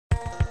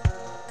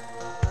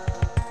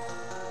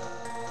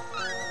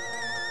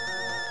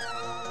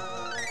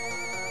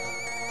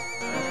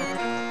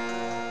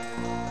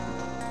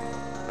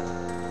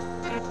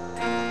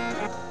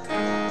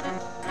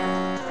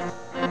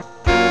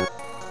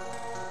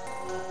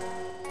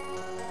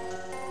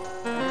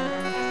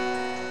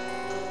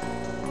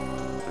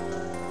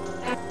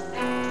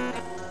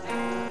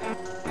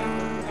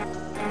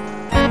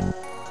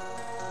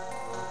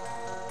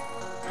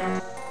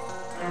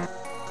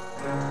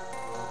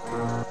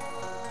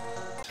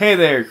Hey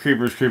there,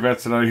 creepers,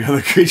 creepettes, and all you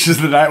other creatures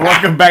of the night.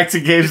 Welcome back to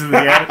Games of the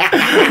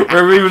End,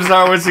 where Remus,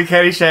 Darwin, and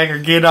Caddyshack are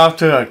getting off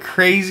to a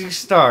crazy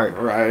start.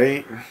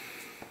 Right.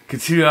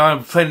 Continue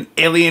on playing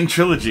Alien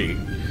Trilogy.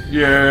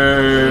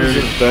 Yeah.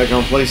 Back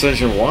on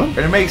PlayStation 1? And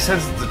it makes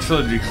sense it's a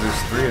trilogy because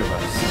there's 3 of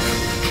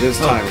us. This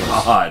time.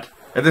 Oh, God.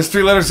 And there's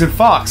 3 letters in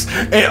Fox.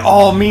 It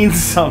all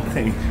means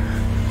something.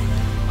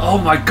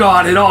 Oh my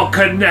God, it all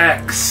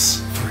connects.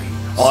 3.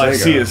 All I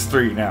see is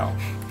 3 now.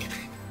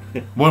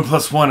 1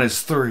 + 1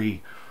 is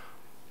 3.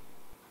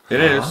 It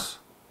is.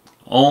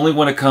 Only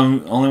when it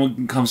comes to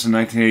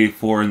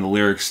 1984 and the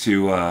lyrics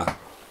to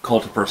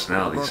Cult of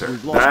Personality, sir.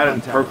 That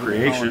and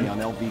procreation. On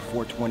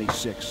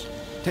LV-426.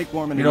 Take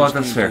Gorman. You know what?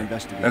 That's fair.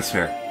 That's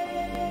fair.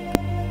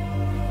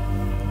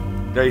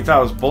 Yeah, you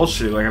thought it was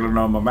bullshit. Like I don't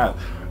know my math.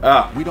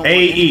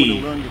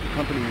 AE.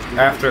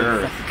 After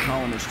Earth.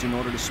 Colonists in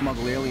order to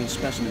smuggle alien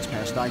specimens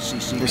past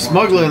ICC. You're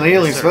smuggling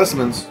alien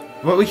specimens.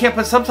 But we can't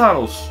put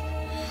subtitles.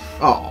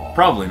 Oh.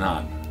 Probably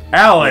not.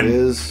 Alen. It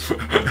is.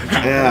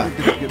 Yeah.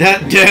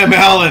 That damn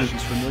Alen.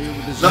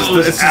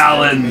 Those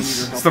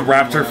Alens. It's the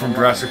raptor from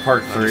Jurassic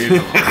Park 3.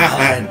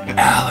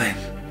 Alen.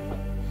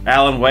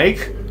 Alan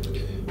Wake?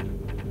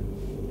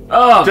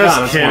 Oh, just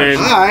God, kidding.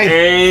 Hi.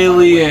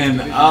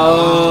 Alien.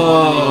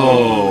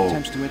 Oh.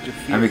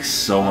 That makes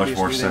so much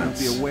more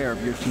sense.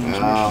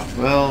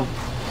 Well,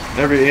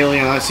 every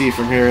alien I see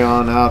from here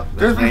on out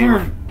is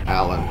named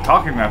Alan.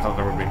 Talking I thought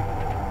there would be.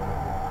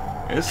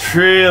 It's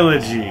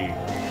Trilogy.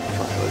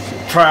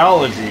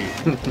 Trilogy.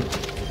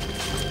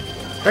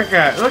 That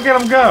guy, look at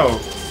him go.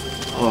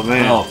 Oh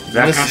man. Oh,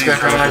 that guy's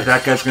gonna die.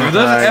 That guy's gonna Are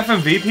die.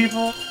 those FMV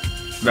people?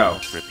 No.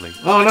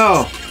 Oh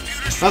no.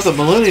 Not the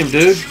Millennium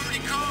dude. Is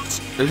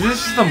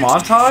this just a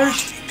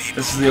montage?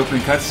 This is the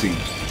opening cutscene.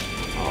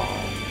 Oh.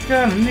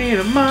 Gonna need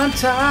a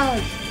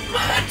montage.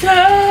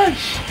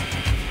 Montage!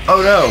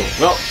 Oh no.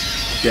 Well,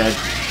 dead.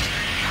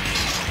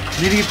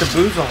 Need to get the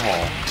Boozer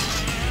Hall.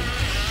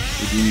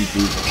 We do need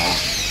Boozer Hall.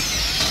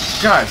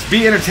 Guys,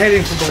 be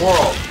entertaining for the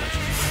world.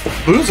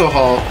 Boozer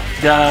Hall?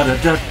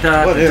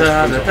 What is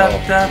I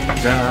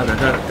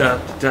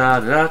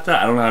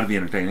don't know how to be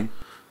entertaining.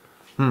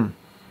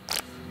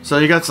 So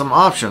you got some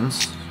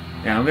options.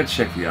 Yeah, I'm gonna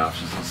check the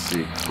options. Let's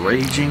see.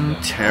 Raging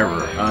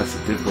Terror. Oh, it's a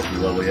difficulty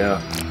level, yeah.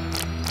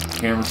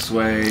 Camera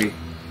sway.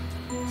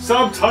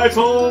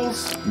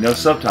 Subtitles! No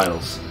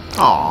subtitles.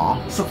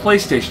 Aww. It's the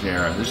PlayStation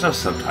era. There's no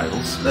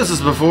subtitles. This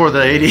is before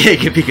the 88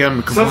 could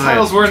become compliant.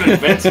 Subtitles weren't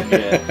invented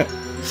yet.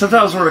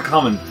 Subtitles weren't a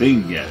common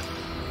thing yet.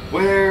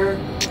 Where?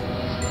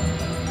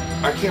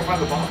 I can't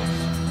find the bottles.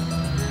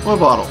 What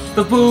bottles?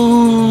 The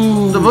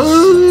booze! The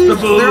booze! The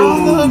booze! They're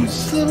on the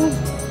little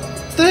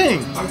thing.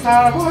 I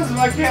thought I was and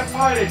I can't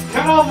find it.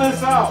 Cut all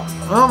this out.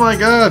 Oh my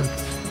god.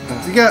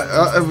 You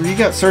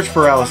got search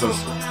paralysis.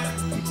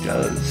 He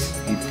does.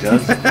 He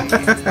does.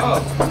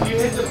 Oh, you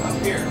hit them up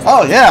here.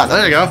 Oh yeah,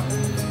 there you go.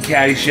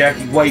 Caddyshack,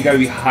 why you gotta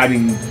be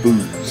hiding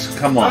booze?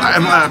 Come on. I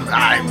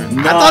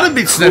thought it'd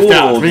be sniffed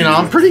out. Cool, You know,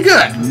 I'm pretty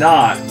good.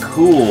 Not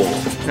cool.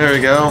 There we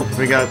go.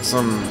 We got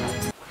some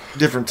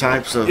different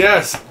types of...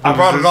 Yes, I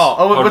brought it all.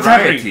 Oh, what's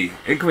happening? Variety.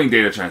 Incoming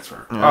data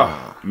transfer.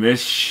 Oh.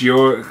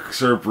 Monsieur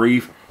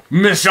Brief.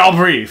 Michelle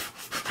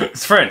Brief.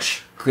 It's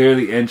French. Clear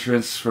the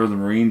entrance for the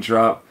marine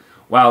drop.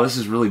 Wow, this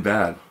is really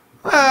bad.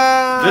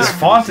 This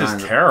font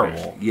is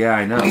terrible. Yeah,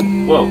 I know.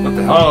 Whoa, what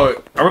the hell? Oh,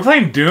 are we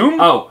playing Doom?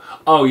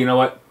 Oh, you know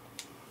what?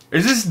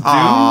 Is this Doom?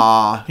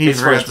 Aw, he It's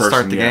forgot first to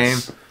start person, the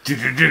yes.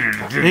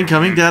 game.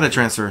 Incoming data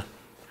transfer.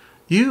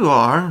 You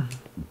are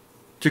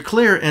to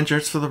clear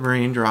entrance for the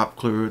marine drop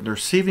clue, the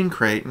receiving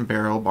crate and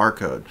barrel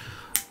barcode,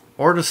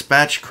 or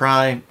dispatch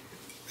cry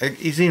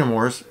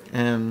Xenomorphs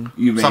and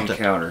You may something.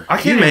 encounter. I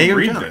can't You even may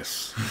read encounter.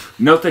 this.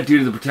 Note that due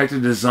to the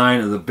protected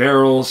design of the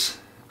barrels,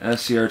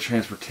 SCR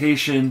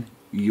transportation,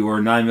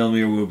 your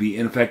 9mm will be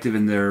ineffective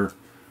in their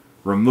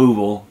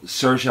removal.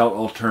 Search out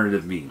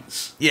alternative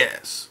means.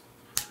 Yes.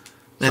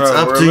 So It's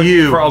up we're to looking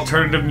you. for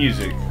alternative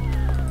music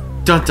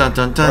Dun dun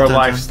dun dun or dun.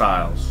 dun.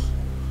 lifestyles.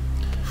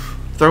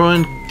 Throw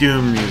in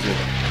Doom music.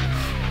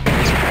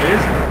 It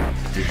is.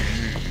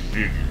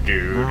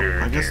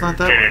 I guess not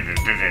that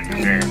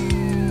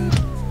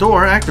one.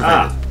 Door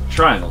activated.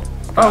 Triangle.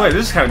 Oh wait,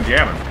 this is kind of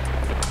jamming.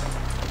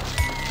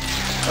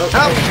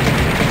 Help!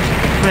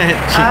 Man,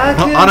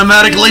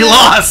 automatically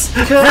lost.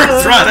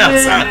 First right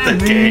outside the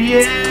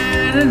gate.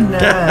 What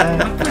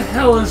the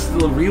hell is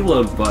the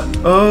reload button?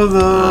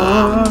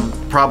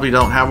 Probably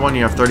don't have one.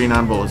 You have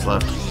 39 bullets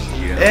left.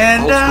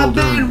 And Old school I've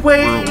been Doom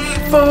waiting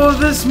rules. for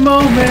this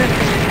moment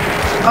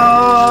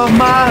all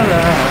my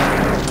life.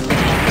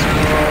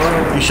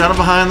 You shot him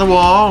behind the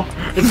wall.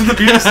 This is what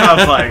the beat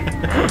sounds like.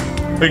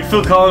 Like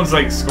Phil Collins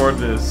like scored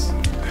this.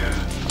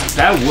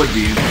 That would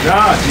be.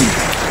 Ah, jeez.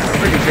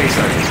 Freaking face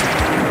art.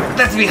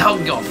 Let me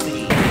hug your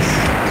face.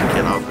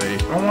 Cannot be.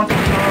 I want to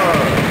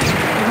hug.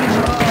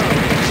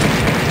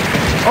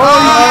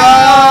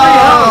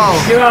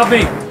 Oh! Get off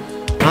me!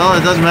 Well,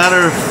 it doesn't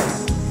matter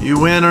if you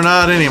win or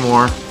not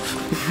anymore.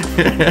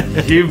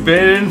 You've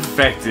been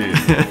infected.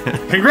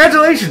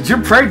 Congratulations,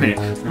 you're pregnant.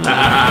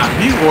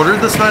 You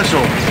ordered the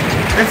special.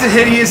 It's a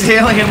hideous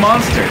alien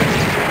monster.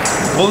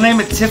 We'll name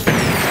it Tiffany.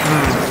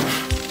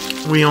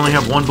 We only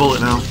have one bullet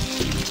now.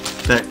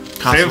 That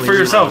Save it for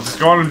yourself. Just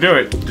go on and do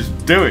it.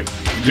 Just do it.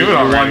 Do it You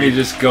already. want me to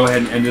just go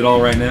ahead and end it all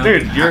right now?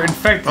 Dude, you're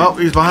infected. Oh,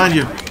 he's behind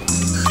you.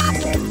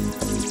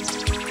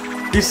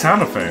 These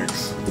sound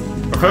effects.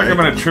 I feel like I'm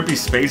in a trippy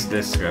space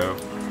disco.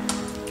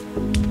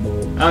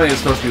 I think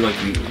it's supposed to be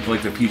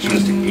like the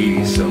futuristic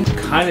 80s, so it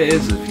kind of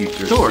is the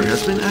futuristic. Door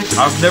has been activated.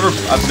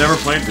 I've never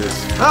played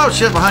this. Oh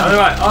shit, behind you.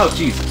 Oh,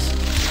 Jesus.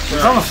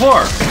 It's on the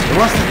floor. It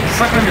wants to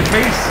suck on your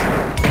face.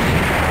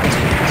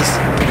 This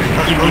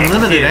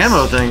unlimited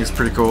ammo thing is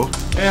pretty cool.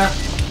 Yeah.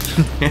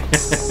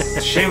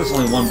 Shame it's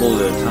only one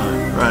bullet at a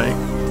time. Right.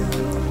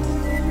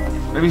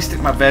 Let me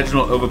stick my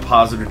vaginal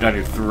ovipositor down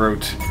your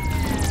throat.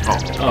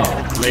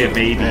 Oh. Lay a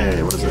baby.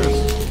 Hey, what is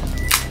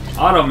this?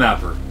 Auto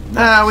mapper.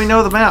 Ah, we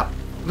know the map.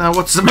 Now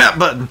what's the map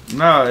button?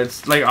 No,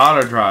 it's like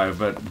auto drive,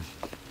 but...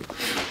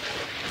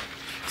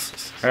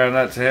 Hand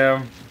that to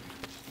him.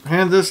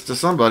 Hand this to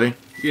somebody.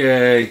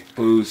 Yay.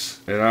 Booze.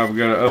 And I'm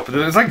gonna open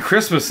it. It's like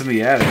Christmas in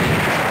the attic.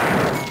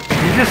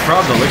 You just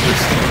robbed the liquor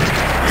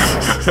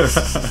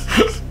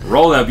store.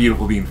 Roll that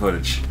beautiful bean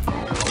footage.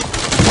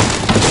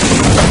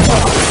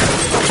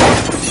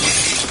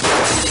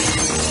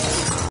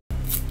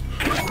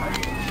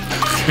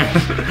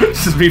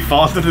 Just me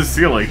falling to the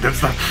ceiling.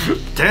 That's not...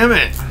 Damn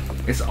it!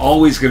 It's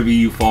always going to be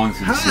you falling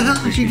through the How the ceiling.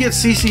 hell did you get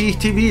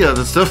CCTV of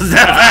this stuff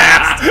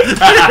that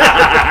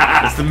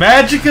fast? It's the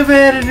magic of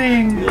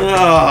editing.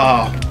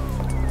 Oh,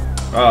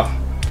 Oh.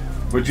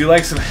 Would you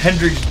like some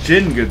Hendrix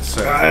gin, good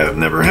sir? I have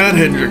never had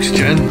Hendrix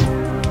gin.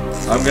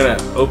 I'm gonna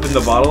open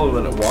the bottle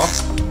and let it walk.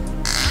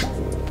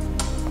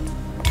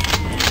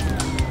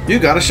 You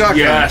got a shotgun.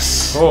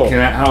 Yes. Oh.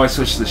 How I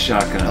switch to the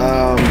shotgun?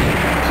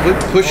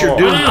 Push your Oh.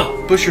 doom.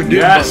 Wow. Push your doom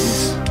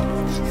Yes.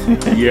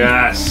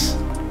 Yes.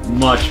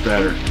 Much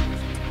better.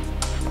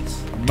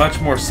 Much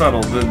more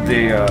subtle than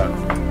the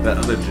that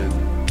other gin.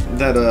 button.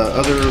 That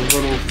other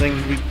little thing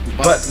we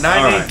bought. But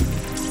 90.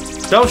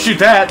 Alright. Don't shoot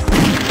that.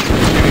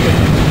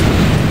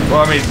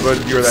 Well, I mean, but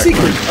you were that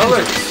Secret. close. Oh,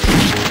 look.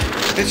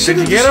 It should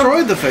have you get him?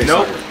 destroyed the face.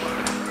 Nope.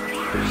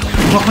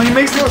 Well, he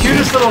makes the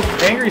cutest little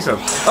angry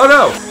sound. Oh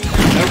no!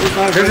 That was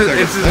not a There's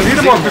face it's a hugger. That was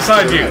xenomorph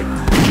beside you.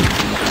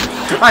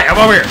 Hi, I'm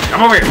over here.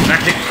 I'm over here.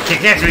 Can't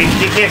catch me.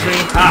 Can't catch me.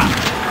 Ah.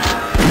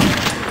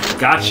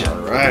 Gotcha.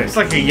 Right. It's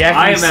like a I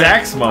yakety am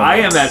sax at moment. I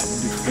am at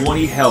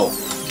 20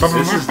 health.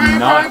 This is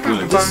not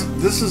good.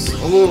 This is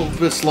a little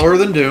bit slower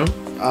than Doom,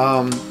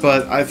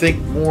 but I think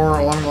more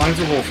along the lines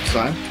of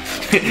Wolfenstein.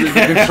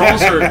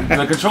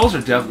 The controls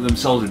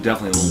themselves are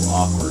definitely a little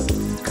awkward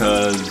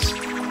because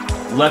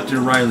left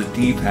and right on the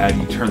D-pad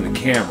you turn the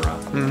camera,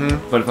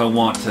 but if I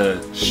want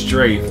to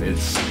strafe,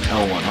 it's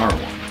L1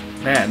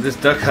 R1. Man, this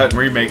Duck Hunt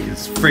remake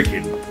is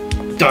freaking.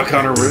 Duck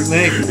Hunter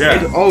remake.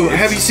 Yeah. Oh,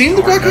 have you seen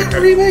the Duck Hunter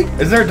remake?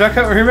 Is there a Duck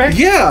Hunt remake?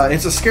 Yeah,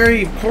 it's a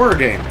scary horror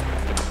game.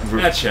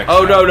 That checks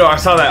Oh out. no, I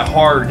saw that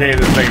horror game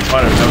that's making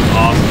fun of it. That was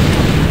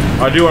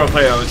awesome. I do want to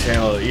play it on the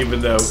channel, even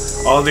though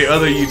all the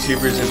other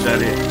YouTubers have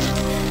done it.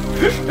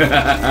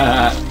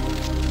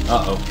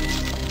 Uh-oh.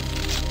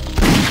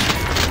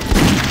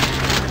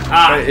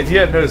 But if you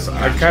hadn't noticed,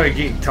 I kind of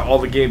get to all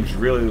the games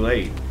really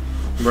late.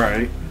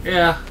 Right.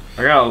 Yeah.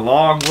 I got a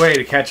long way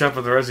to catch up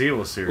with the Resident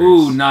Evil series.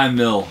 Ooh, 9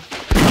 mil.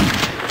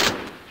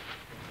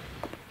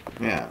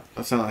 Yeah,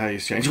 that's not how you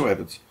exchange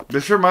weapons.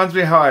 This reminds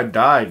me how I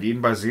died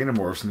eaten by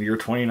Xenomorphs in the year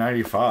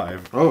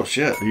 2095. Oh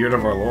shit. The year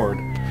of our Lord.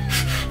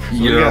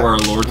 Year got- of our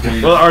Lord.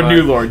 Well, our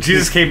new Lord.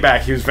 Jesus came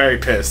back. He was very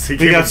pissed. He We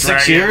came got with 6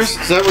 dragons. years?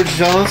 Is that what you're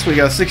telling us? We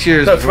got 6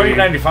 years. No, before you-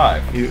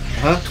 2095.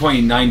 Huh?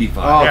 2095.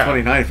 Oh, Yeah.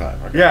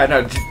 2095. Okay. Yeah,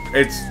 no,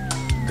 it's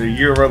the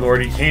year of our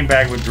Lord. He came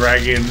back with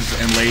dragons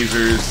and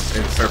lasers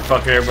and started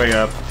fucking everybody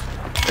up.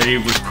 And he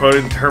was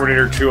quoting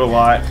Terminator 2 a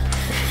lot.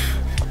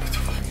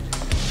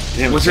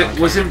 Damn, Was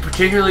John it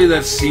particularly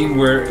that scene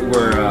where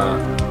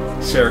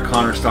Sarah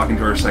Connor's talking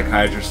to her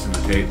psychiatrist in the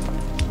tape?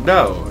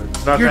 No,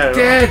 it's not You're that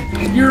at all.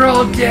 dead. You're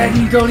all dead.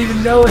 And you don't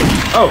even know it.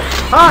 Oh,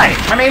 hi,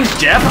 my name's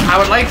Jeff. I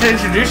would like to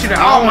introduce you to.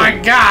 Oh my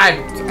God,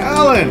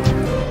 Alan!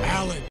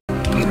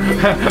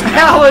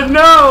 Alan,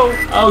 no!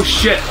 Oh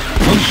shit.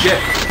 Oh shit.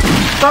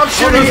 Stop What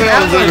shooting is at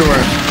Alan's Alan.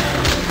 underwear?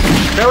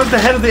 That was the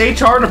head of the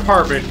HR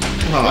department.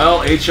 Oh,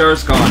 Well,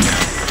 HR's gone now.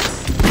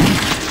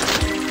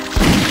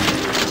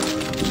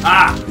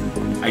 Ah!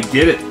 I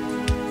did it.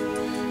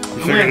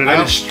 you figured it I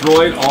out?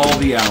 destroyed all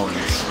the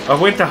Allens. I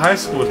went to high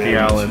school with the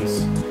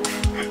Allens.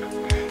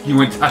 You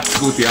went to high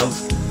school with the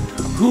Allens?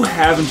 Who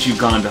haven't you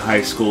gone to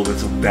high school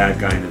that's a bad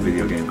guy in a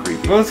video game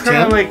creepy? Well, it's kind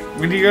of Tim? like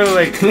when you go to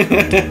like.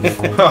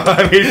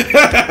 I mean,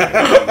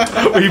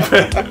 when you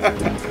put,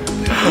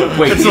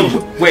 Wait,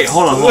 It's wait,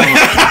 hold on.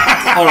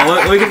 Hold on,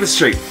 let me get this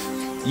straight.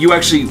 You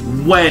actually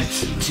went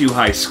to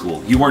high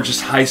school. You weren't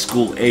just high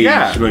school age,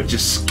 Yeah. but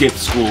just skipped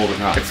school all the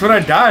time. it's when I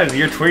died in the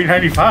year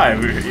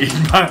 2095.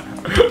 eaten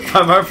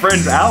by my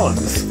friend's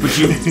Allens. But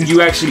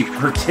you actually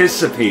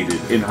participated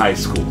in high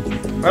school.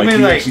 I mean,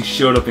 you like- actually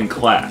showed up in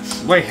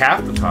class. Like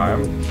half the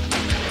time.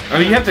 I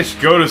mean, you have to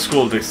go to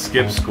school to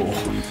skip school.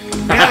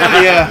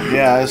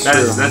 Yeah, that's true.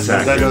 That's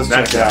That accurate. does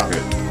That's check out.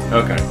 accurate.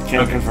 Okay.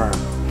 Can't okay. confirm.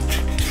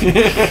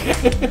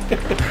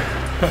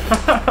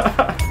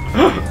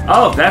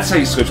 Oh, that's how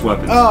you switch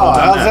weapons. Oh, Hold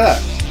down how's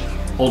X.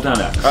 that? Hold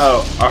down X.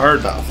 Oh, I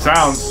heard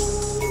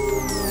sounds.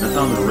 That's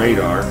on the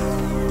radar.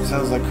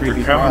 Sounds like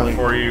creepy They're coming Carly.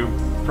 for you.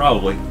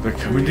 Probably. They're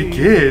coming to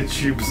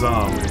get you,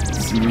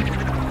 Bazzowids.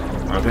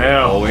 Are they They're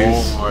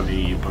always?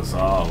 horny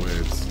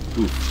Bazzowids.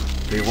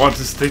 Oof. They want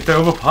to stick the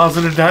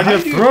ovipositor down How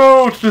your do you-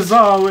 throat,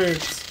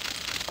 Bazzowids.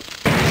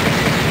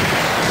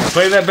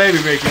 Play that baby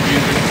making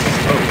music.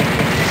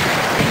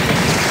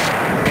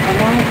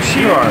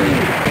 You are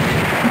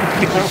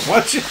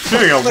Watch it.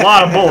 shooting a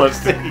lot of bullets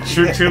to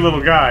shoot two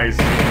little guys.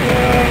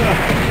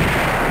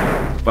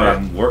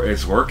 But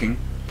it's working.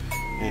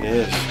 It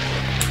is.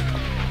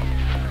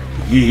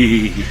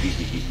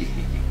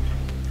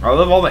 I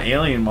love all the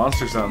alien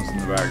monster sounds in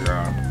the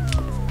background.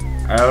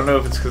 I don't know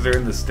if it's because they're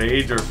in the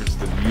stage or if it's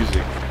the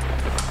music.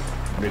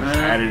 They just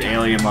added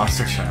alien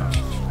monster sounds.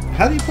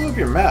 How do you pull up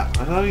your map?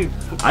 I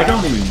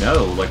don't even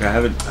know. Like I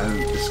haven't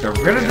discovered.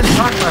 Where did it the yet.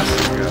 shot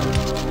glasses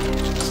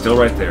go? Still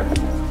right there.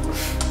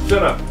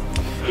 Shut up.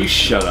 You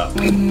shut up.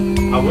 I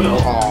will.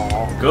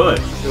 Good.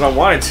 Because I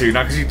wanted to,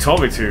 not because you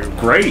told me to.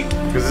 Great.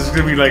 Because this is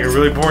going to be like a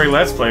really boring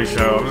Let's Play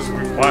show. I'm just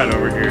going to be quiet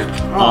over here.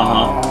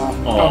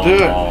 Don't do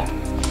it.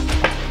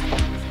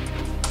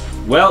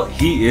 Well,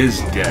 he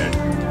is dead.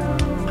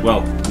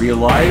 Well,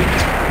 re-alive,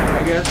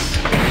 I guess.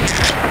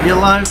 You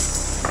alive?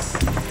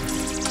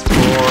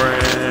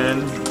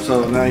 Boring.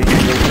 So now you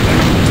can go.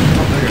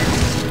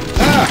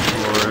 Ah!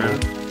 Boring.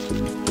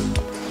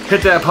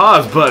 Hit that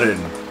pause button,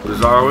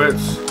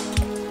 Bazzowids.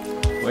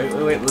 Wait.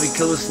 Let me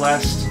kill this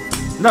last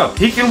No,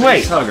 he can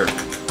wait. hugger.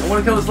 I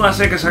want to kill this last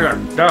Vegas hugger.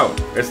 No,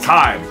 it's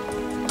time.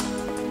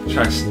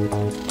 Try.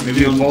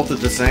 Maybe you both at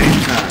the same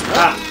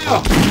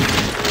time.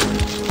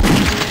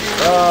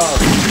 Oh,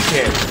 you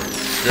can't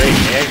straight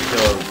egg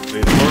kill.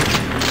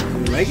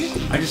 Make it?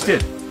 I just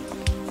did.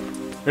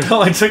 It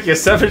only took you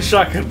 7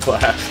 shotgun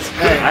blasts.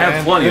 I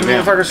have plenty of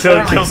ammo.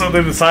 To kill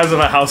something the size of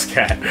a house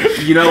cat.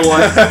 You know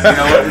what? It's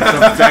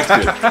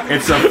effective.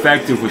 It's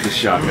effective with the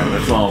shotgun.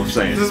 That's all I'm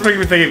saying. This is making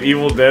me think of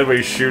Evil Dead where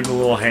he's shooting a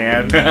little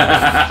hand.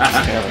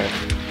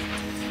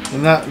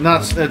 And not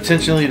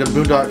intentionally to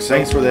Boondock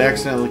Saints where they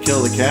accidentally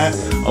kill the cat.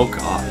 Oh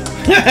God.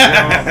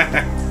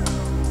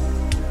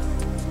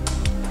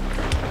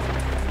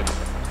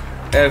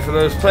 And for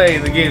those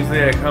playing the games the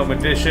at home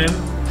edition,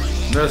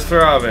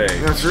 Nosferatu.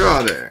 That's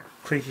right.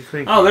 Clinky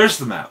clinky. Oh, there's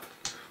the map.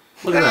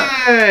 Look at that.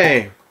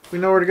 Hey! We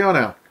know where to go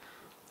now.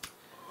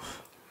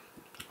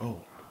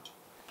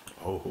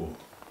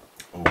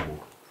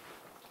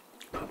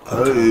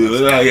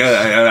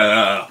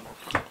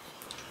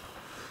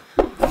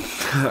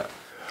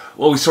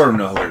 Well, we sort of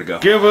know where to go.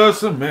 Give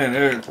us a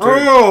minute.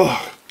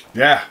 Oh!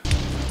 Yeah.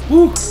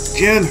 Woo!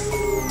 Jen!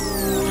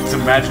 It's a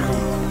magical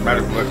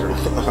liquor.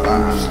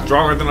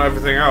 Stronger than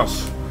everything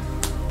else.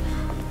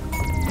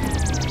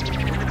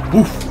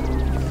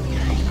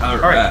 All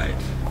right. right.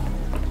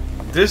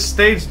 This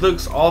stage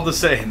looks all the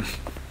same.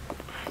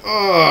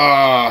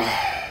 Oh!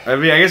 I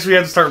mean, I guess we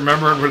have to start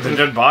remembering where the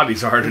dead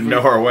bodies are to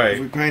know our way.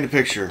 We paint a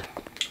picture.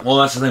 Well,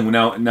 that's the thing.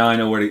 Now I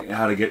know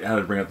how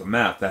to bring up the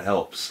map. That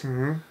helps.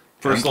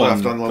 First I'm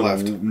left going on the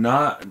left.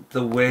 Not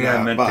the way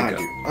I meant to behind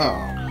go. you.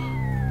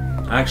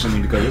 Oh. I actually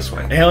need to go this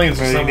way. Aliens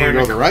So are you need somewhere to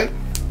go to the right?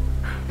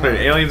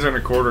 Aliens are in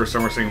a corridor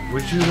somewhere saying,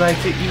 "Would you like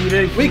to eat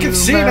a We can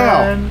see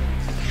now. human?"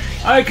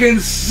 I can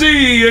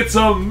see. It's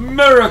a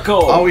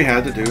miracle. All we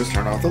had to do is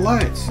turn off the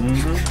lights.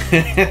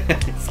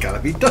 It's gotta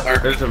be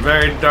dark. It's a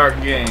very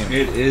dark game.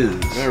 It is.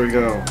 There we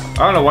go. I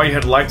don't know why you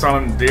had lights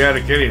on in the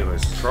attic anyways.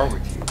 What's wrong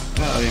with you?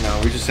 Well, you know,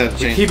 we just had to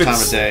change the time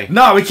of day.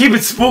 No, we keep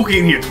it spooky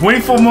in here.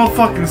 24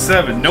 motherfucking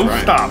 7. No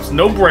Right. stops.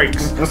 No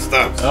breaks. Let's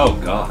stop. Oh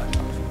God.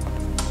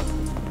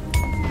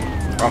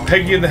 I'll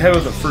peg you in the head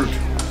with a fruit.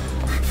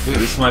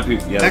 This might be.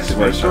 Yeah, this is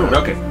where I started.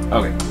 Okay.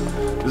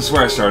 This is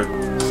where I started.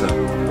 So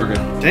we're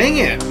good. Dang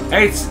it!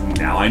 Hey,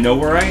 now I know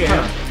where I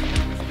am.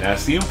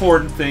 That's the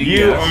important thing.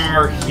 You yes.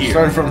 are here.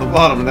 Started from the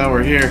bottom, and now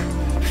we're here.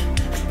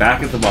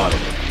 Back at the bottom.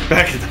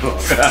 Back at the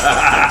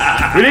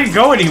bottom. We didn't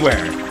go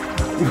anywhere.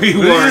 We There's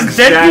were just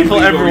dead people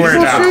everywhere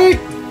That's now. right.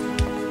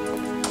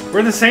 We're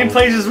in the same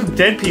places with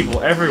dead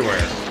people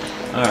everywhere.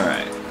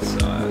 Alright, so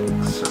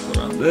I circle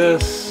around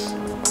this.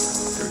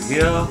 Through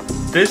here.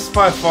 This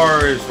by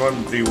far is one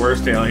of the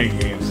worst alien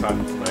games I've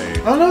played.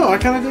 Oh no, I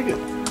kind of dig it.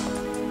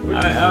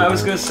 I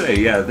was gonna say,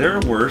 yeah, there are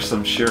worse,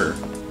 I'm sure.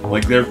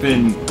 Like, there have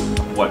been,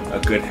 what, a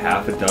good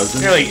half a dozen?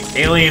 They're like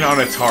Alien on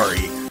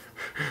Atari.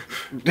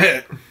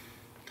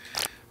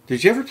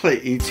 Did you ever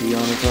play E.T.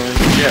 on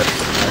Atari? Yes.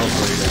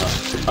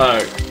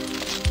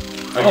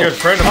 A good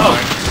friend of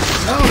mine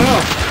Oh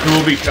no! who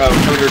will be coming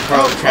to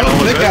record the channel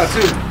with Nick got us.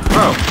 too.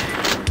 Oh.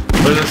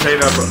 Let's just say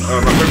that my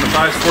friend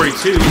Matthias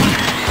 42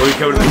 will be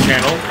coming to the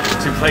channel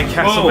to play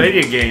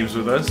Castlevania games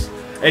with us.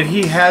 And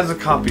he has a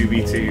copy of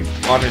E.T.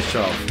 on his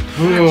shelf.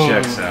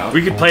 Checks out.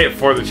 We could play it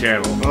for the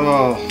channel.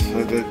 Oh,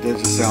 that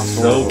just sounds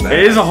So horrible. bad.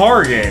 It is a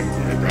horror game.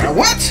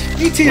 What?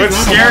 E.T. is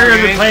What's not a horror scarier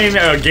than game. playing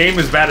a game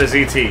as bad as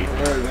E.T.?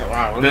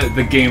 Wow.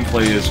 The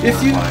gameplay is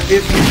If you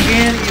horrifying.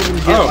 can't even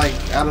get like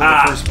out of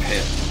the first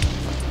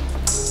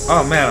pit.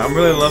 Oh man, I'm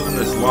really loving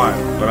this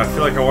lime, but I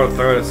feel like I want to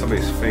throw it at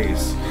somebody's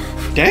face.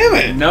 Damn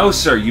it! No,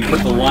 sir. You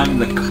put the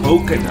lime in the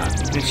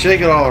coconut. You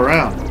shake it all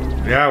around.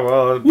 Yeah,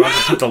 well, I'm about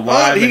to put the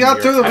lime. He in got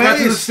here. through the I got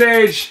to the maze.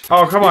 stage.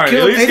 Oh come on! At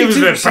killed least give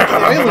us 82%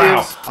 of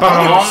aliens.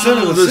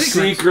 Oh, of the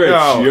secrets.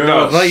 No, yes.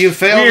 no. Well, you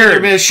failed Weird.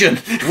 your mission.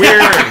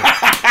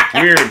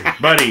 Weird,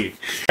 buddy.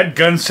 I had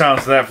gun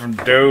sounds to that from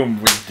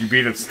Dome when you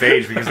beat up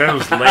stage because that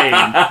was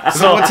lame.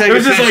 Someone take it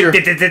was a just like.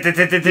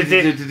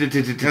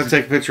 Gotta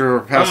take a picture or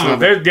pass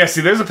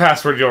it. There's a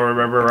password you'll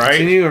remember, Can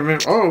right? you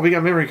remember? Oh, we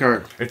got memory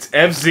card. It's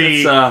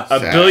FZ, That's, a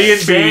billion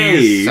save.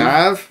 B's.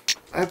 Salve?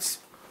 That's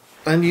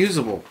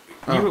unusable.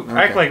 You Oh,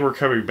 act okay. like we're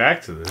coming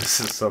back to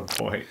this at some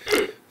point.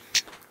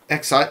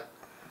 Excite.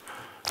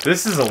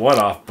 This is a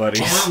one-off, buddy.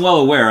 I'm well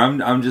aware.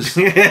 I'm just.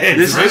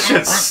 This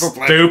shit's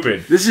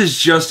stupid. This is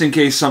just in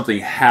case something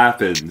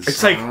happens.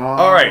 It's like,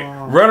 all right,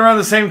 run around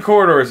the same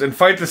corridors and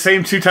fight the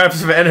same 2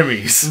 types of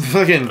enemies.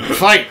 Fucking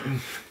fight.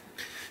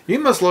 You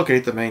must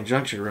locate the main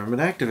junction room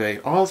and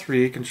activate all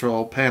 3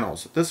 control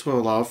panels. This will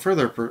allow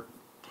further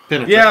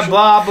penetration Yeah,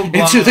 blah blah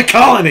blah. into the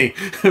colony.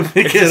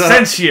 It's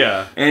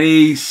Essentia.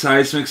 Any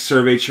seismic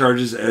survey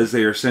charges as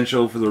they are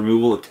essential for the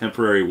removal of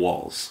temporary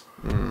walls.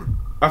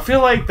 I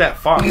feel like that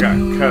font got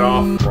cut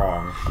off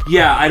wrong.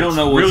 Yeah, I don't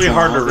know what's really going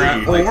hard on to with that.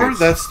 read. Like, Or it's-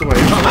 that's the way.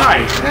 Hi.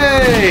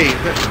 Hey,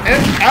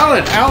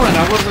 Alan,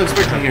 I wasn't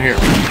expecting you here.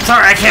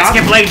 Sorry, I can't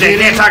skip legs. I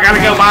can't talk. I gotta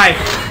go by.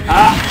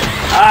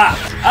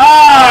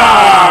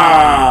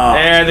 Ah!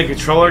 And the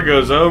controller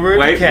goes over.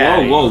 Wait, the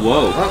caddy.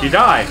 whoa. You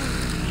die.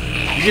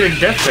 You get a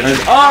death sentence.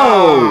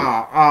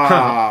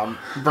 Oh!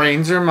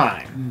 Brains are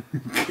mine.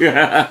 He's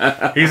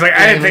like,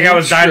 I didn't think I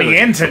was dining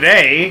in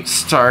today.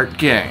 Start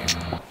game.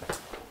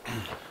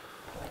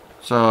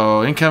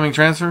 So, incoming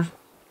transfer?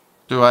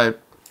 Do I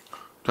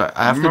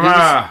have to do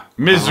this?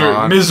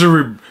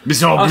 Misery.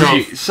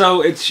 Okay,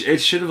 so it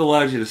should have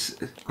allowed you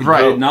to...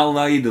 Right. Did it not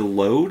allow you to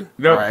load?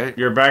 Nope. Right.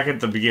 You're back at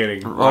the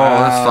beginning. Oh,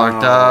 that's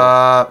fucked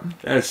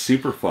up. That is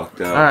super fucked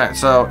up. Alright,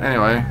 so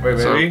anyway. Wait,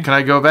 so baby. can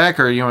I go back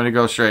or you want to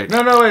go straight?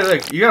 No, wait.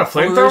 Like, you got a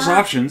Oh, there's flamethrower?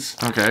 options.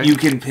 Okay. You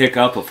can pick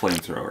up a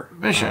flamethrower.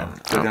 Mission.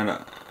 Go down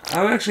to...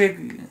 Oh,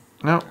 actually...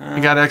 No,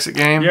 you got exit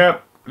game?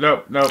 Yep.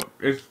 Nope.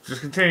 It's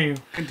just continue.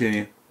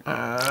 Continue.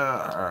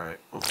 Alright,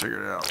 we'll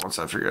figure it out once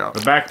I figure it out.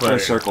 The back Play button.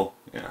 circle.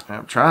 Yeah.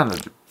 I'm trying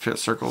to fit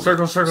circles.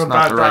 Circle, It's circle, not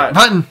dot, the right dot.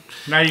 button.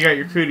 Now you got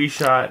your cootie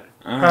shot.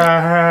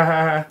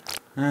 Alright,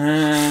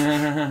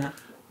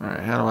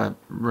 how do I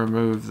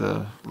remove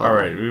the... All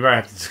right, we might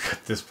have to just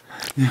cut this.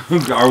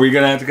 Are we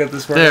gonna have to cut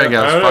this part? There we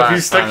go. I don't know if Fine,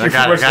 he's stuck fine, here I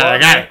got for it, I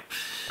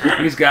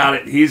got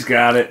it. He's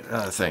got it.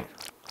 Thing.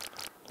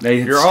 Now you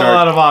hit You're start. all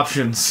out of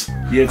options.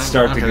 You hit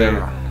start Okay, to there go.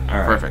 we go.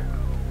 Alright. Perfect.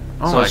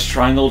 Oh So my it's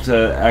triangle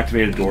to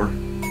activate a door.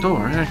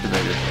 door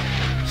activated.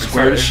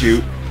 Square to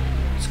shoot.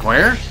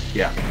 Square?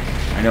 Yeah.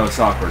 I know it's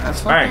awkward.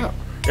 That's All right. fucked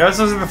up. Yeah, this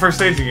wasn't the first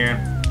stage again.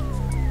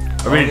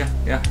 I mean,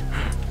 yeah.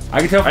 I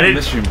can tell from I the didn't-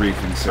 mission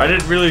briefing. So. I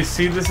didn't really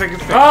see the second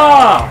stage.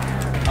 Ah!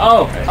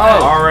 Oh!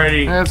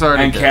 Already. That's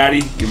already And dead.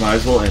 Caddy, you might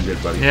as well end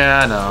it, buddy.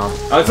 Yeah, I know.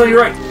 Oh, so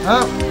you're right.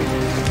 Oh.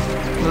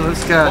 Well,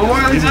 this guy... Well,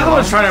 why are these other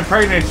ones trying to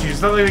impregnate you?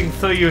 It's not like they can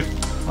fill you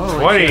with Holy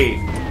 20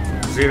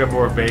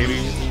 Xenomorph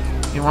babies.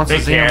 He wants They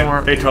to can.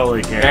 Xenomorph. They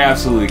totally can. They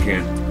absolutely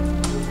can.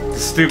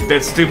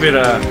 That stupid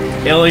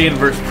Alien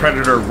vs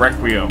Predator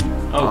Requiem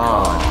Oh,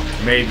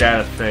 God. made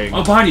that a thing.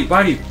 Oh, behind you.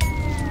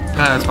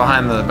 No, it's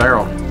behind the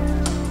barrel.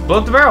 Blow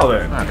up the barrel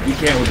then. You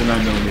can't with the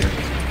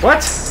 9mm.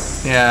 What?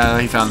 Yeah,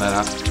 he found that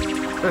out.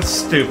 That's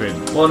stupid.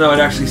 Well, no, it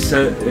actually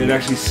said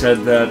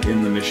that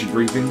in the mission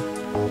briefing.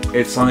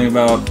 It's something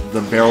about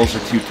the barrels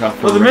are too tough.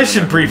 for Well, the a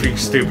mission regular-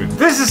 briefing's stupid.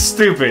 This is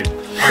stupid.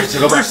 Alright, so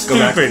go back. You're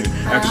stupid.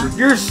 Actually,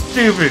 You're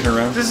stupid. Turn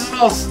around. This is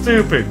all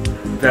stupid.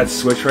 that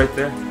switch right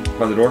there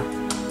by the door.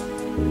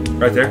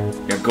 Right there.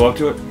 Yeah, go up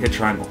to it. Hit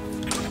triangle,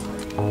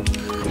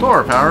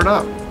 Door powered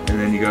up. and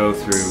then you go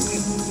through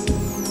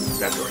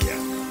that door.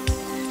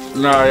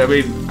 Yeah. No, I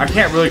mean, I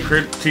can't really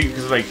critique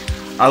because, like,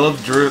 I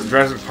love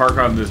Jurassic Park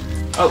on the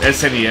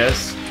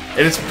SNES, and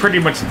it's pretty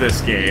much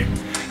this game.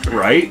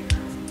 Right.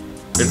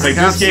 It's like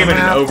Got this game some and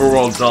an app.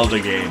 overworld Zelda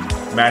game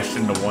mashed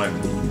into one.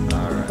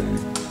 All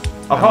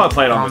right. I'll probably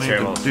play it I on don't the need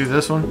channel. to do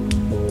this one.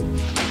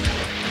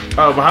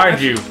 Oh,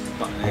 behind you.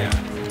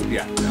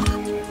 Yeah.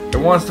 It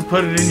wants to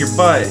put it in your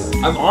butt.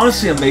 I'm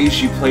honestly amazed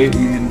you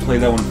didn't play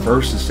that one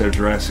first instead of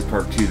Jurassic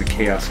Park 2. The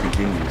Chaos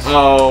Continues.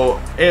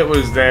 Oh, it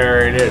was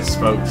there and it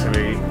spoke to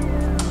me.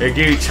 It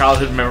gave me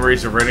childhood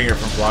memories of renting it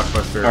from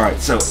Blockbuster. All right.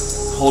 So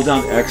hold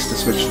down X to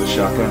switch to the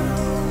shotgun.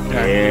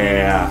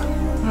 Yeah.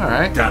 All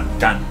right. Dun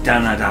dun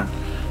dun dun dun.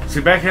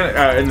 See, back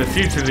in the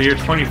future, the year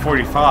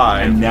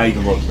 2045. And now you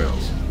can load the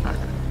barrels. Okay.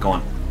 Go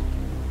on.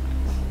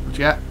 What you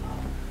got?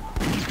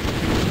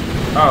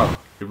 Oh,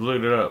 you blew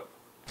it up.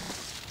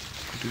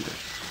 Do that.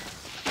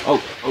 Oh,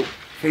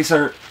 face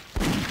hurt.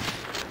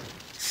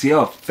 See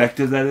how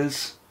effective that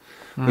is?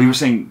 Oh, you were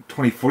saying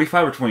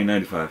 2045 or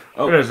 2095?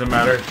 Oh, It doesn't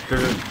matter.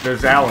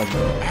 There's Alen.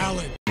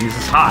 He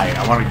says, hi,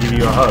 I want to give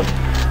you a hug.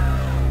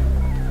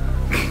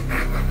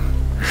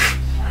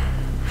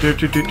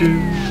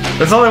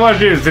 That's all they want to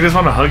do is they just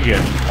want to hug you.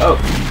 oh.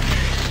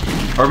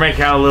 Or make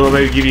out a little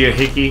bit, give you a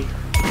hickey.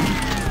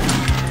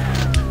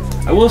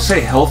 I will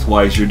say,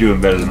 health-wise, you're doing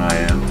better than I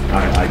am.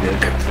 I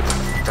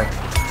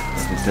did.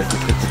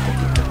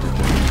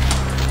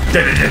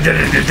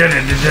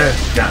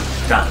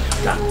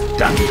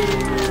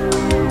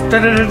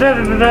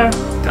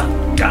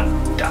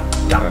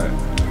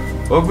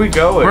 Where we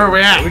going? Where are we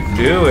at? What we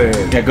doing?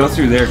 Yeah, go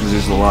through there because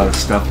there's a lot of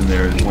stuff in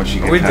there once you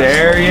get Are we past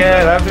there it.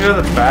 yet? I have to go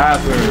to the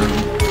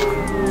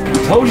bathroom.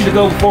 We told you to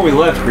go before we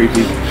left,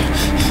 creepy.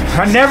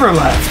 I never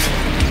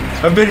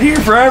left. I've been here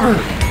forever.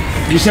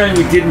 You're saying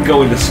we didn't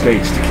go into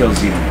space to kill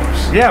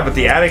Xenomorphs. Yeah, but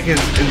the attic is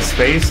in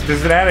space.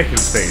 There's an attic in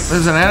space.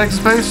 There's an attic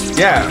space?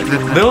 Yeah.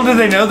 Little did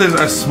they know there's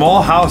a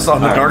small house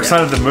on the dark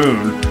side of the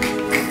moon.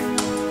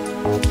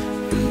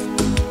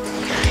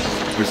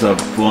 There's a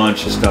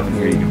bunch of stuff in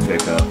here you can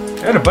pick up.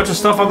 And a bunch of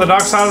stuff on the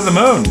dark side of the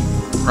moon.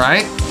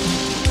 Right?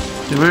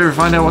 Did we ever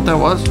find out what that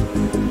was?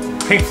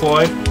 Pink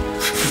Floyd.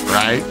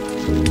 Right.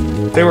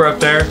 They were up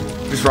there,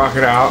 just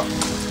rocking out.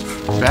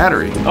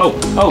 Battery.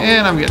 Oh.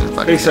 And I'm getting the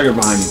fucking... Facehugger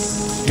behind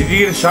you. Did you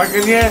get a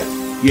shotgun yet?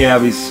 Yeah,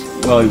 but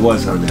he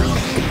was out now.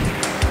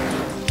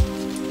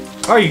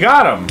 Oh, you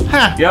got him.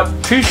 Ha!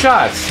 Yep. 2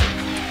 shots.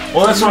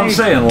 Well, that's what I'm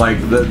saying. Like,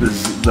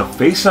 the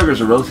facehuggers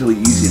are relatively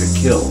easy to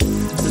kill.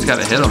 Just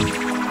gotta hit him.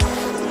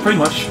 Pretty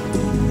much.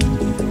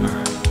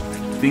 Alright.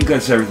 I think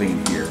that's everything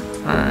in here.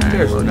 Alright.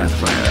 There's Well, that's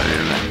nothing. fucking out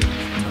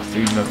of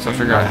here then. So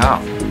figure out how.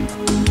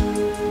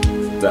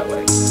 That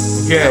way.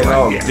 Getting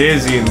all Yeah.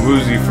 dizzy and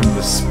woozy from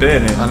the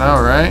spinning. I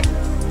know, right?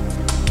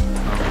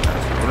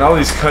 And all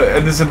these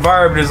and this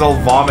environment is all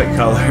vomit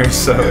colors,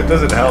 so it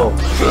doesn't help.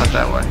 Not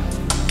that way.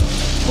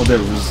 Well, there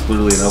was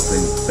literally an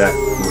opening back the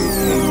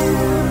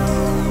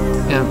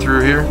way you In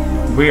through here?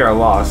 We are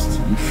lost.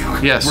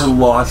 came. Yes. We're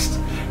lost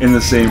in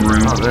the same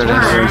room. Oh, there it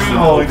is.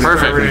 Oh,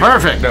 Perfect. sorry.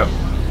 Perfect. No,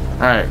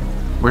 Alright.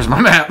 Where's my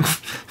map?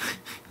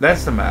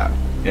 that's the map.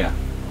 Yeah.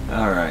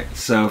 Alright,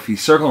 so if you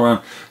circle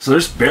around... So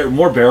there's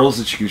more barrels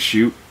that you can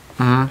shoot.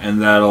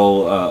 And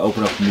that'll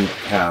open up new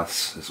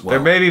paths as well. There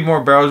may be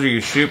more barrels you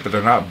can shoot, but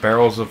they're not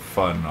barrels of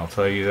fun. I'll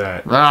tell you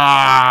that.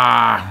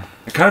 Ah!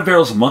 The kind of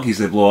barrels of monkeys,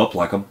 they blow up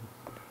like them.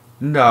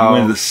 We're in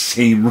No, the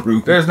same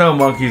room. there's no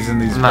monkeys in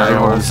these I'm not going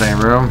in the barrels. same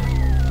room.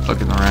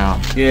 Looking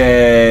around.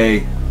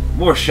 Yay!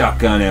 More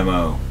shotgun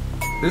ammo.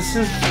 This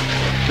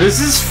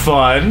is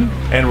fun,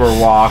 and we're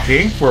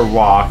walking. We're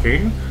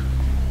walking.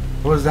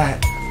 What was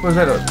that? What was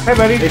that? Hey,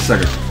 buddy. Hey,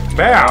 sucker.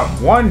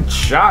 Bam! 1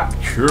 shot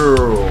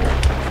kill.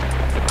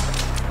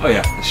 Oh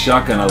yeah, the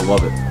shotgun, I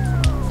love it.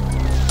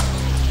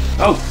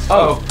 Oh.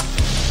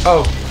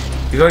 Oh,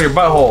 he's on your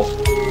butthole.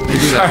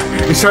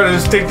 He's trying to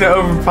stick the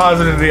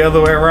ovipositor the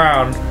other way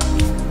around.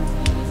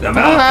 The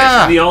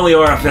mouth is the only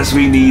orifice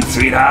we need,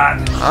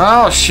 sweetheart.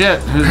 Oh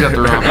shit! Who's got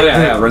the wrong? Oh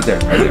yeah, right there.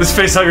 This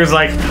facehugger's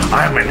like,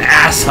 I'm an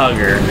ass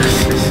hugger.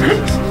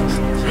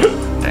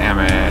 Damn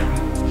it!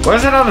 Why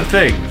is that not a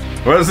thing?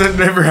 Why does it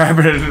never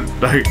happen?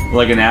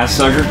 Like an ass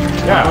sucker?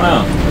 Yeah. I don't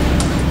know.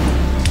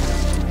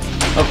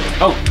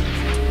 Oh.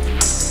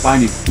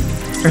 Behind you.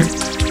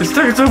 It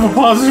stuck its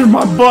ovipositor in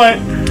my butt,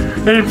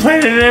 and it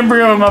planted an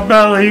embryo in my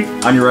belly.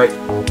 On your right.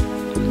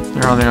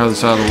 They're on the other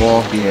side of the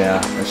wall. Yeah,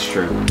 that's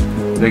true.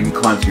 They can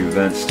climb through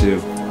vents too.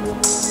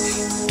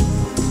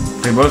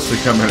 They mostly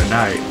come in at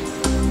night.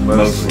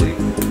 Mostly.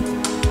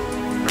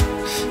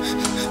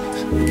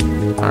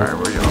 Alright,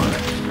 where you going?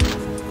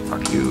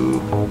 Fuck you.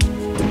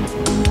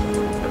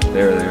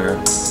 There.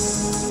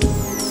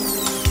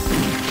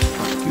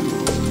 Fuck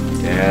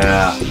you.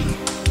 Yeah.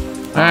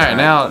 Alright,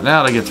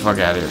 now to get the fuck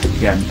out of here.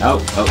 Yeah. Oh.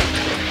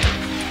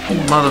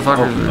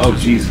 Motherfuckers Oh, are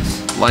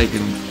Jesus. like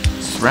and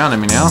surrounding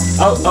me now.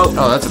 Oh.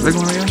 Oh, that's a big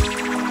one again?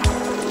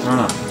 I don't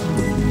know.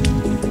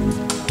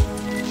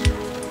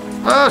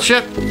 Oh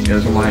shit! Yeah,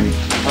 there's one behind you.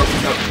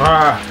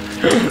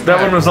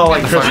 That one was all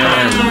like Fuck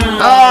Christmas.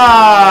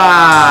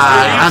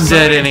 Ah! I'm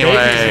dead Babies in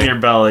anyway. your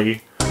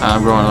belly.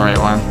 I'm going the right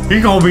one.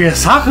 You're gonna be a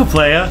soccer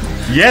player.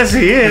 Yes,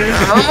 he is.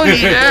 Oh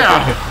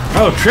yeah!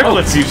 Oh,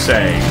 triplets, you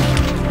say?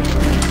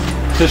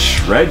 To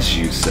shreds,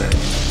 you say.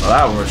 Well,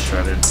 that one was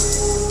shredded.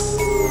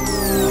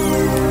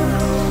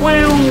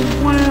 Wow.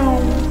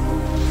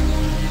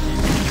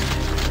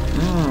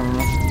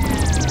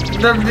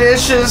 The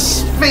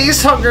vicious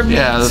facehugger.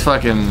 Yeah, the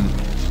fucking.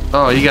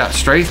 Oh, you got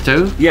strafe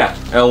too? Yeah,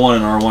 L1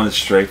 and R1 is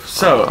strafe.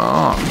 So,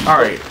 Oh. all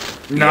right.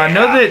 Now I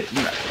know that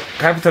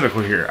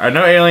hypothetical here. I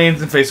know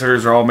aliens and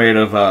facehuggers are all made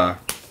of,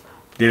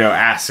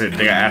 acid.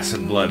 They got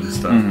acid blood and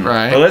stuff.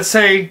 Right. But let's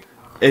say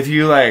if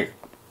you like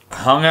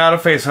hung out a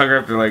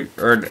facehugger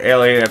after or an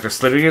alien after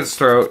slitting its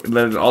throat and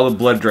let all the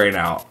blood drain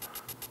out,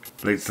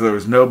 like so there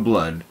was no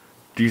blood.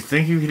 Do you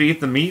think you could eat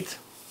the meat?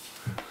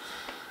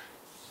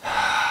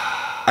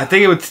 I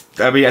think it would.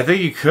 I mean, I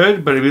think you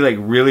could, but it'd be like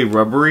really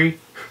rubbery.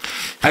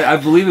 I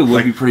believe it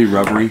would be pretty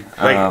rubbery.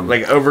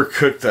 Like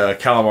overcooked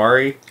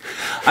calamari.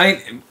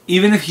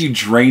 Even if you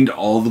drained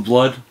all the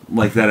blood,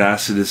 like that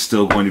acid is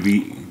still going to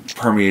be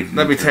permeated.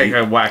 Let me take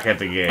a whack at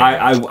the game.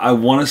 I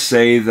want to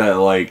say that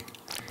like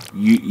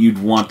you'd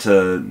want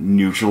to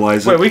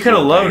neutralize it. Wait, we could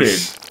have loaded.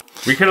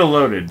 We could have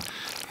loaded.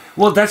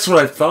 Well, that's what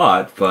I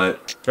thought,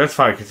 but that's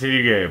fine.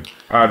 Continue game.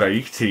 Oh no,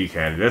 you continue,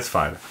 Candy. That's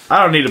fine.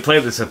 I don't need to play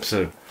this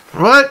episode.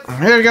 What?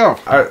 Here you go.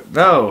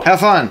 No. Have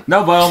fun.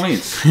 No, by all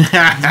means.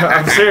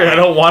 I'm serious. I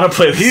don't want to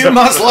play this You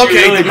must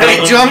locate the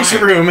main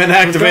junction room and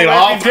activate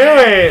all do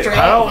it.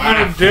 I don't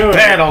want to do it.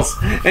 panels.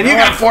 And you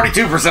got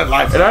 42%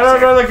 life. And I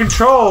don't know the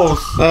controls.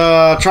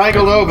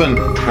 Triangle to open.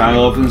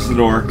 Triangle opens the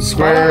door.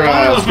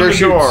 Square, square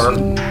shoots.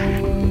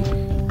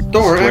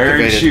 Door Square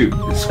and activated. shoot.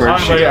 Square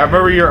and shoot. I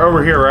remember you're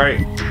over here, right?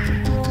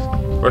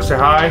 Or say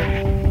hi.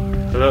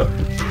 Hello.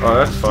 Oh,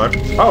 that's fun.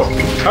 Oh,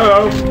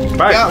 hello.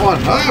 Back. Got one.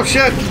 Oh,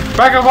 shit.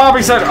 Back up,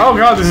 Bobby said, oh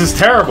god, this is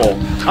terrible.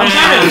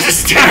 This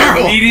is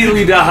terrible.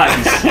 Immediately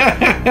dies.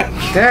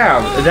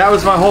 Damn, that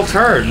was my whole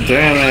turn.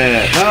 Damn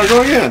it. No,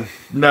 go again.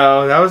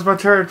 No, that was my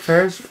turn.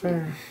 Fair is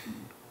fair.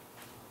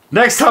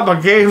 Next time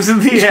my game's in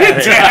the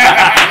attic.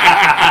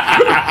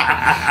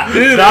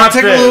 Dude, Not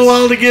it took a little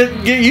while to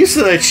get used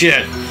to that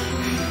shit.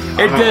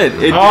 It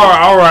did.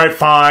 All right,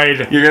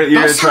 fine. You're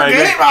gonna try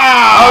again.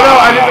 Oh no,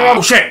 I did the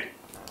wrong shit.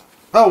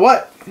 Oh,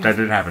 what? That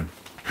didn't happen.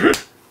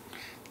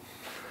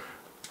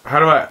 How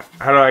do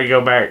I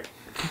go back?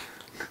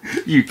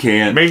 You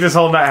can't. Make this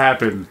whole not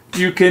happen.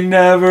 You can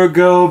never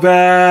go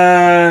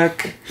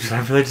back. Should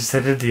I really just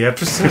ended the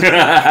episode?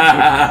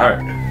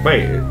 Alright,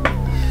 wait.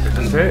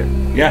 Is this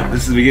it? Yeah,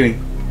 this is the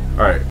beginning.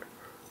 Alright.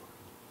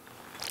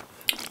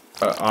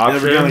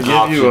 Options? Never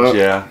gonna give you up.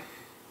 Yeah.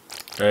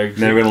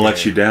 Never gonna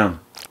let you down.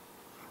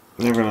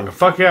 Never gonna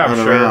Fuck yeah, I'm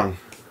run sure. around.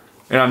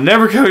 And I'm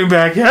never coming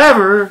back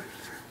ever.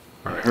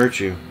 Hurt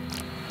you.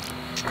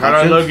 How do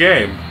I load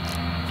game?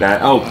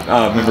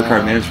 Memory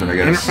card management, I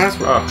guess.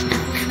 Password. Oh.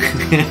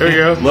 Here we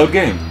go. Load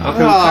game.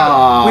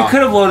 Okay, we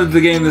could have loaded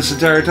the game this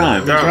entire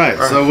time. No. Right,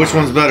 so which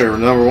one's better,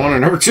 number 1 or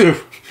number 2?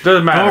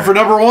 Doesn't matter. Going for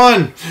number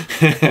 1.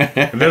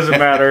 It doesn't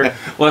matter.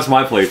 Well, that's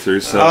my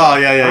playthrough, so. Oh,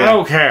 yeah. I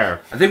don't care.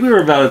 I think we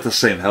were about at the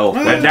same health.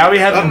 Well, but- And now we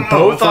have them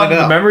both We'll on find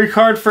the out. memory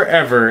card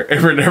forever,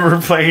 and we're never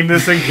playing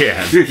this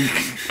again.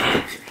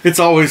 It's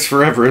always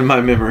forever in my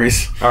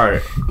memories.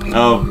 Alright.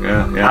 Oh,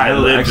 yeah. I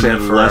lived actually in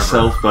had it less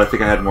forever. health, but I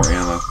think I had more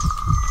ammo.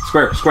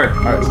 Square.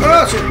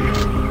 Oh,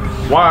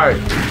 shit. Why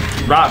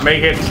not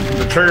make it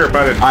the trigger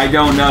button? I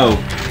don't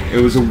know. It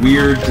was a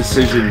weird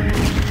decision.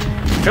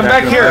 Come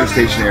back in the here.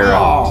 PlayStation era.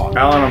 Oh,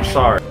 Alan, I'm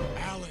sorry.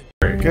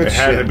 good It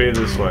had to shit. be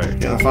this way.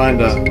 Gotta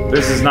find a...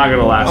 This is not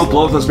gonna last. Oh,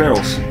 blow up those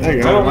barrels. There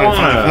you go. I don't Might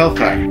find wanna. a health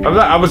pack.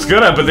 I was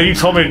gonna, but then you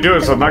told me to do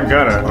it, so I'm not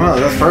gonna. Oh,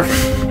 that's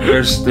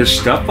perfect. There's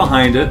stuff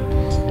behind it.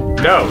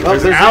 No,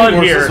 there's there's Alan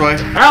Xenomorphs here. this way.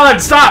 Alan,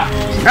 stop!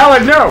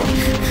 Alan, no!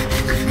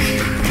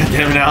 God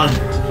damn it, Alan.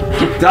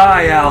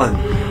 Die, Alan.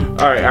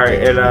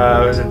 Alright, and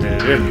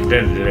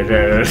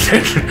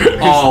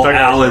All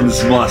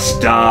Allens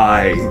must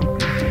die.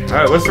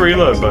 Alright, what's the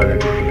reload button?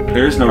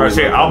 There's no Alright,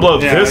 see, reason. I'll blow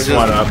Yeah, this just-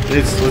 one up.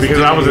 let's because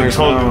do I it. wasn't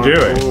told to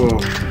do it. Ooh.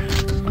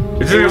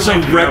 It's There's a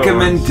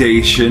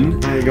recommendation.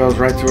 There it goes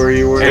right to where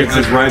you were. It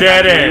goes right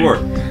dead back to where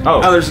end. you were.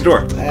 Oh, Oh, there's a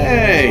door.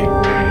 Hey!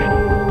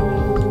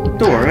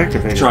 Door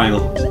activated.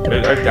 Triangle.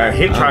 I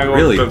hit triangle.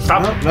 really? So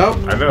stop. Nope.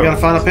 I know. You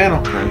gotta find a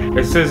panel.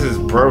 It says it's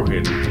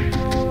broken.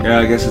 Yeah,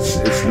 I guess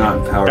it's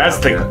not powered That's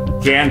up the yet.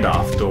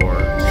 Gandalf door.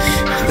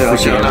 Thou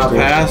shalt not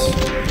pass.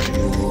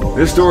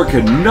 This door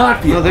could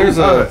not be. No, there's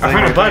a. I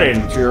found a thing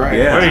button. To your right.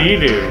 Yeah. What do you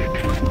do?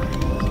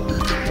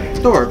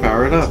 Door,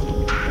 power it up.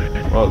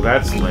 Well,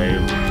 that's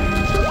lame.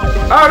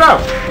 Oh no!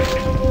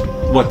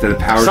 What did it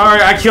power?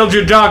 Sorry, I killed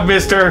your dog,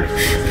 mister.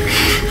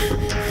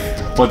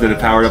 What did it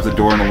power up the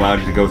door and allowed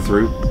you to go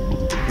through?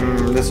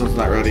 This one's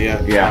not ready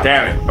yet. Yeah.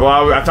 Damn it.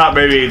 Well, I thought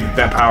maybe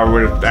that power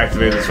would have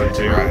activated this one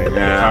too. Right.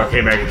 Yeah. Power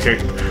came back and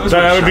checked. So was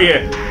that a would be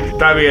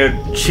that'd be a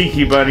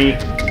cheeky bunny,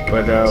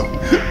 but no.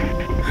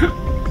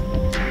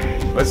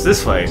 What's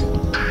this way?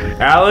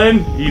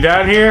 Alan, you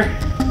down here?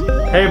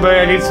 Hey, buddy,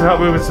 I need some help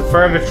moving some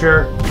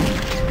furniture.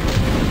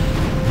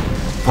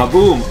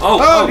 Paboom! Oh,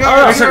 Oh,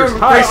 God, Oh, here,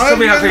 hi, oh,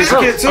 somebody you have got face. this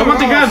kid, too. I want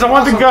the guns. I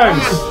want the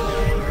guns.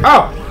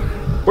 Oh,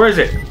 where is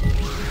it?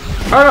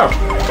 Oh no!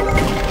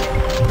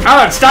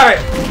 Alan, stop it!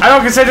 I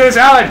don't consider this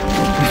Alan.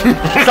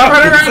 Stop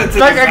running around.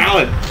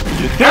 Alan.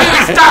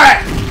 Stop it!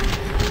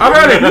 I'm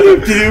running.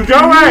 Go away!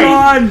 Come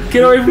on!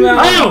 Get away from that!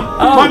 Oh!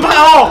 My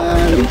butthole!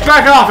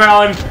 Back off,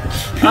 Alan!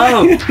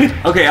 Oh!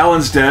 Okay,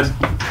 Alan's dead.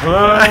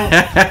 Hello?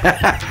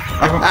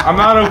 I'm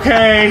not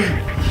okay.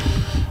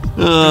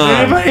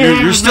 anybody You're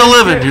have still this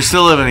living. shit? You're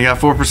still living. You got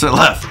 4%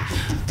 left.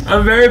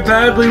 I'm very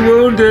badly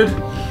wounded.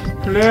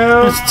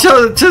 Hello?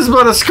 Tis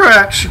but a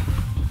scratch.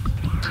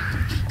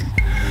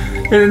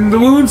 And the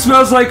wound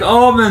smells like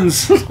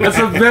almonds. That's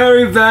a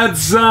very bad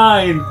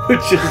sign.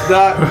 Which is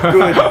not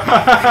good.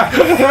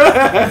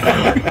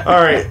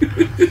 Alright.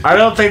 I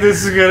don't think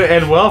this is gonna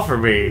end well for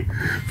me.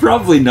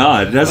 Probably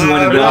not. It hasn't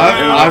ended up.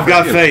 I've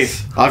got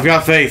faith. I've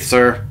got faith,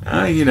 sir.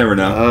 You never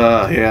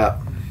know. Yeah.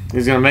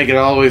 He's gonna make it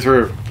all the way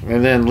through,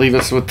 and then leave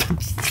us with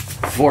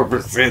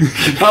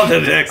 4% on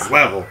the next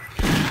level.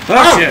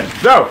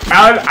 No,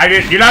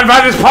 Alan, you're not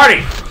invited to this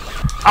party.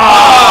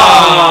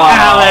 Oh,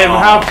 Alan,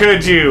 how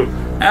could you?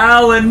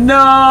 Alan,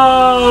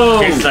 no!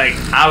 It's like,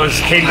 I was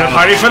king of the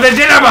party for the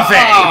dinner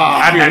buffet!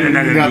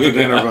 Not the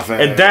dinner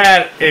buffet. And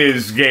that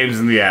is Games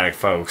in the Attic,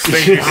 folks.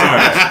 Thank you so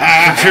much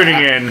for tuning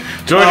in.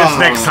 Join us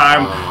next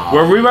time,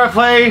 where we might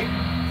play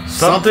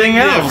something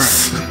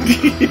else.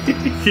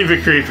 Keep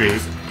it creepy.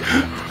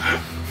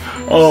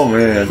 Oh,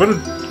 man.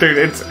 Dude,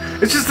 it's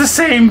just the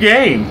same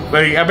game.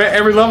 Like, I bet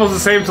every level's the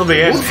same till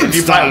the end. And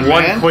you fight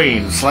one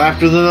queen.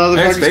 Slapped with another.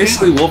 It's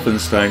basically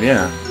Wolfenstein,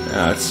 yeah.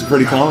 Yeah, it's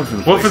pretty common for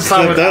the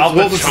Wolfenstein without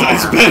the charm.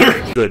 Wolfenstein's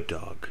better. Good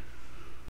dog.